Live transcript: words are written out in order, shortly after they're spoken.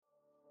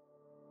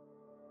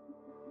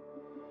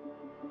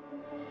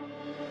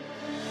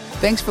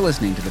Thanks for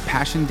listening to the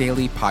Passion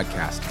Daily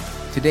podcast.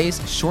 Today's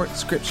short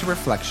scripture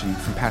reflection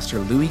from Pastor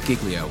Louis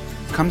Giglio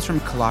comes from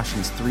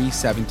Colossians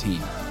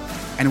 3:17.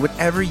 And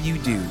whatever you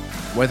do,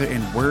 whether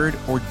in word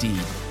or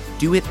deed,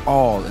 do it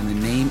all in the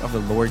name of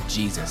the Lord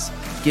Jesus,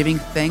 giving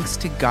thanks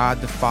to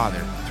God the Father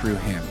through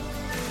him.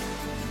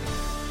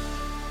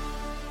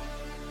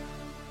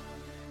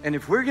 And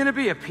if we're going to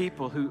be a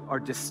people who are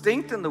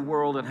distinct in the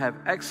world and have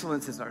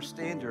excellence as our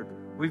standard,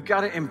 we've got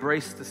to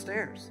embrace the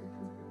stairs.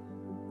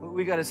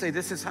 We got to say,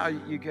 this is how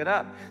you get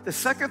up. The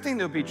second thing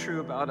that'll be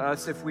true about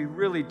us if we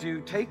really do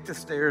take the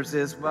stairs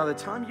is by the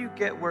time you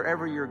get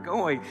wherever you're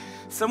going,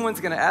 someone's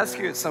going to ask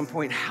you at some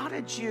point, how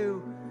did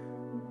you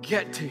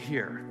get to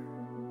here?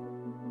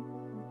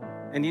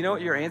 And you know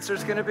what your answer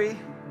is going to be?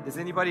 Has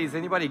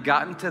anybody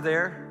gotten to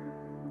there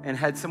and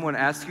had someone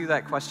ask you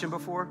that question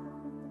before?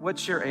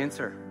 What's your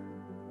answer?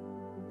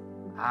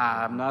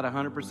 I'm not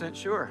 100%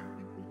 sure.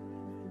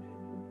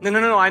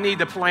 No, I need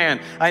the plan.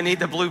 I need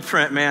the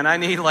blueprint, man. I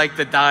need like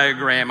the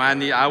diagram.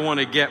 I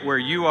want to get where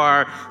you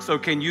are. So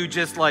can you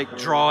just like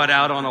draw it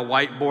out on a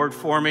whiteboard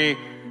for me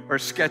or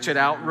sketch it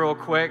out real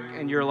quick?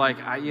 And you're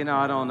like, I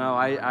don't know.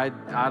 I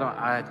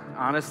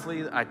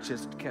honestly, I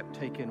just kept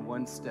taking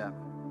one step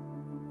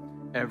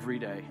every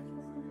day.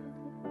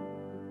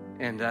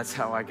 And that's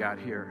how I got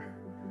here.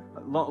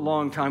 A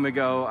long time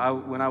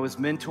ago, when I was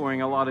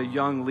mentoring a lot of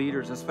young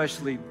leaders,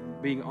 especially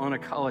being on a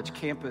college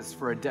campus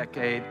for a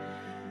decade,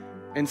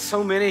 and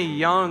so many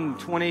young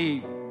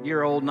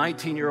 20-year-old,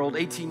 19-year-old,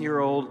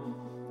 18-year-old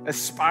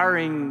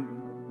aspiring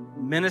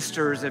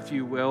ministers, if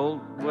you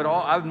will,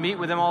 I would meet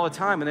with them all the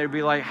time, and they'd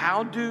be like,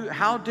 how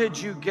did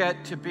you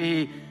get to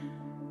be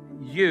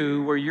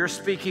you where you're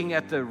speaking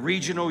at the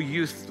regional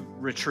youth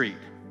retreat?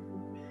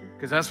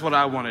 Because that's what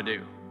I want to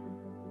do.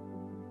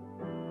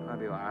 I'd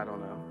be like, I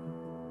don't know.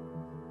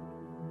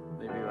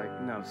 They'd be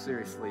like, no,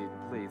 seriously,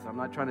 please. I'm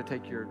not trying to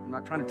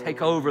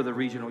take over the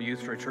regional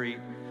youth retreat.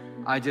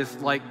 I just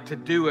like to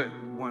do it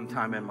one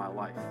time in my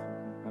life.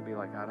 I'd be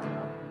like, I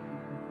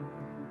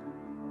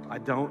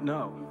don't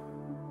know.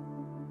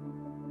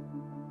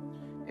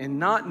 And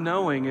not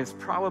knowing is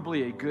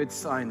probably a good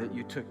sign that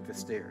you took the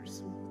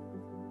stairs.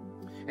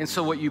 And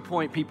so what you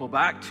point people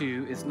back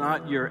to is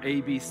not your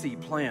ABC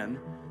plan.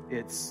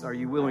 It's, are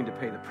you willing to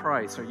pay the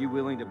price? Are you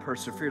willing to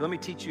persevere? Let me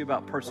teach you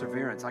about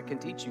perseverance. I can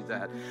teach you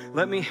that.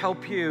 Let me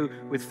help you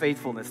with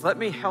faithfulness. Let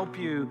me help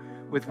you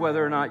with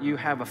whether or not you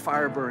have a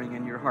fire burning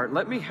in your heart.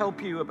 Let me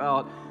help you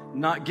about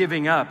not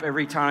giving up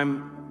every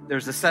time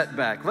there's a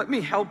setback. Let me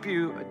help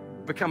you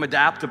become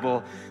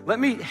adaptable. Let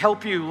me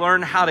help you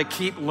learn how to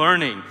keep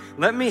learning.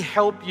 Let me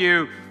help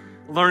you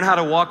learn how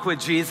to walk with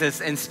Jesus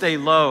and stay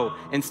low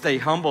and stay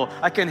humble.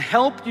 I can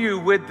help you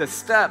with the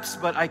steps,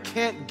 but I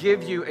can't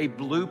give you a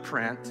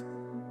blueprint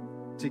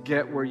to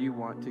get where you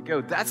want to go.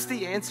 That's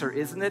the answer,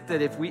 isn't it?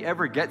 That if we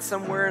ever get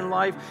somewhere in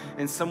life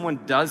and someone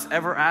does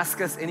ever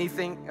ask us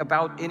anything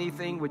about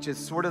anything, which is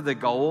sort of the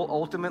goal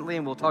ultimately,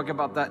 and we'll talk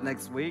about that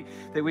next week,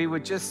 that we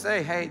would just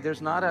say, hey,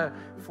 there's not a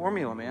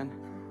formula, man.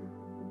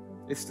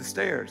 It's the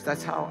stairs.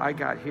 That's how I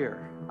got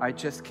here. I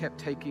just kept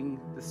taking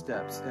the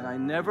steps. And I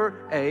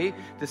never,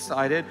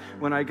 decided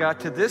when I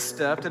got to this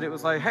step that it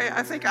was like, hey,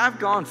 I think I've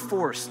gone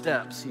 4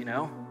 steps,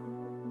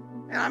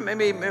 And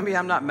maybe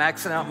I'm not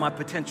maxing out my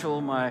potential,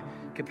 my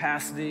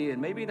capacity,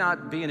 and maybe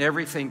not being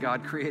everything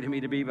God created me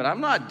to be, but I'm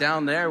not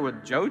down there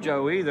with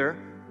JoJo either.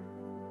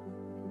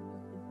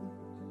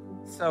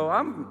 So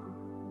I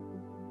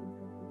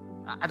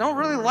don't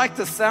really like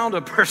the sound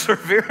of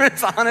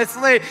perseverance,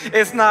 honestly.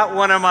 It's not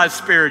one of my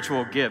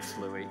spiritual gifts,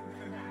 Louis.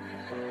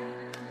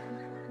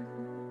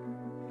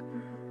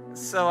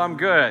 So I'm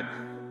good.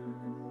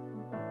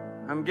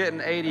 I'm getting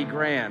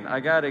 $80,000.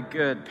 I got a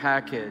good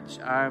package.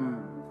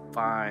 I'm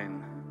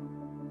fine.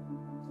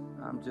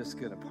 I'm just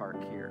going to park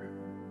here.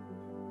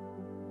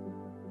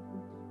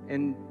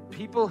 And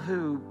people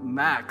who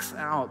max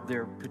out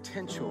their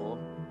potential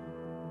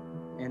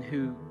and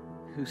who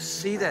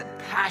see that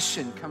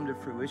passion come to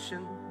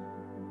fruition,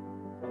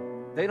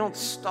 they don't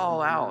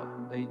stall out.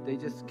 They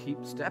just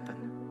keep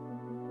stepping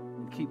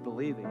and keep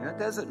believing. That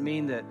doesn't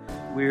mean that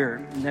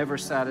we're never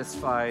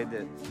satisfied,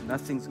 that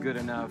nothing's good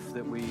enough,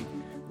 that we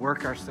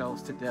work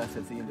ourselves to death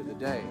at the end of the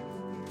day.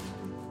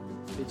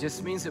 It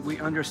just means that we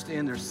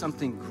understand there's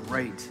something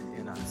great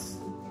in us.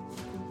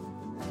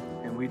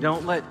 And we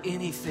don't let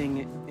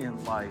anything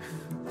in life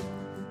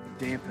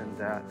dampen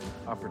that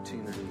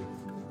opportunity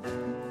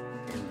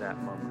in that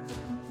moment.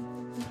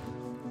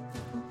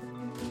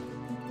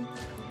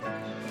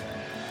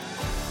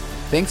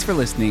 Thanks for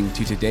listening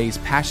to today's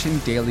Passion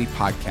Daily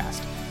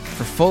podcast.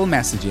 For full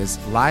messages,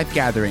 live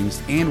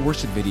gatherings, and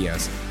worship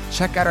videos,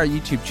 check out our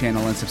YouTube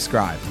channel and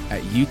subscribe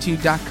at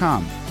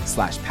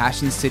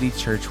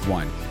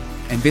youtube.com/PassionCityChurch1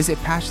 and visit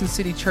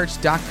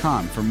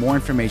PassionCityChurch.com for more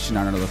information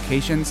on our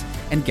locations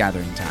and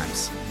gathering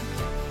times.